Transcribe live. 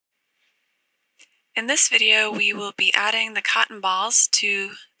In this video, we will be adding the cotton balls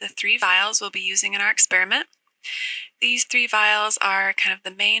to the 3 vials we'll be using in our experiment. These 3 vials are kind of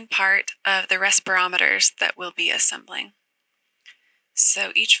the main part of the respirometers that we'll be assembling.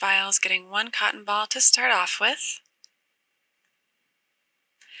 So each vial is getting 1 cotton ball to start off with.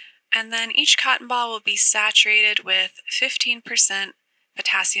 And then each cotton ball will be saturated with 15%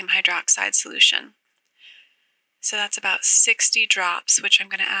 potassium hydroxide solution. So that's about 60 drops, which I'm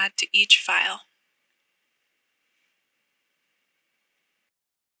going to add to each vial.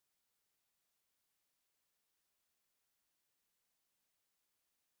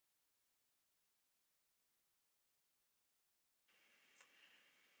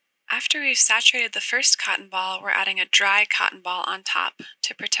 After we've saturated the first cotton ball, we're adding a dry cotton ball on top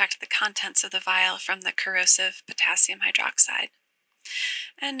to protect the contents of the vial from the corrosive potassium hydroxide.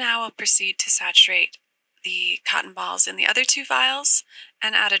 And now we'll proceed to saturate the cotton balls in the other 2 vials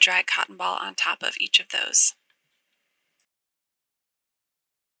and add a dry cotton ball on top of each of those.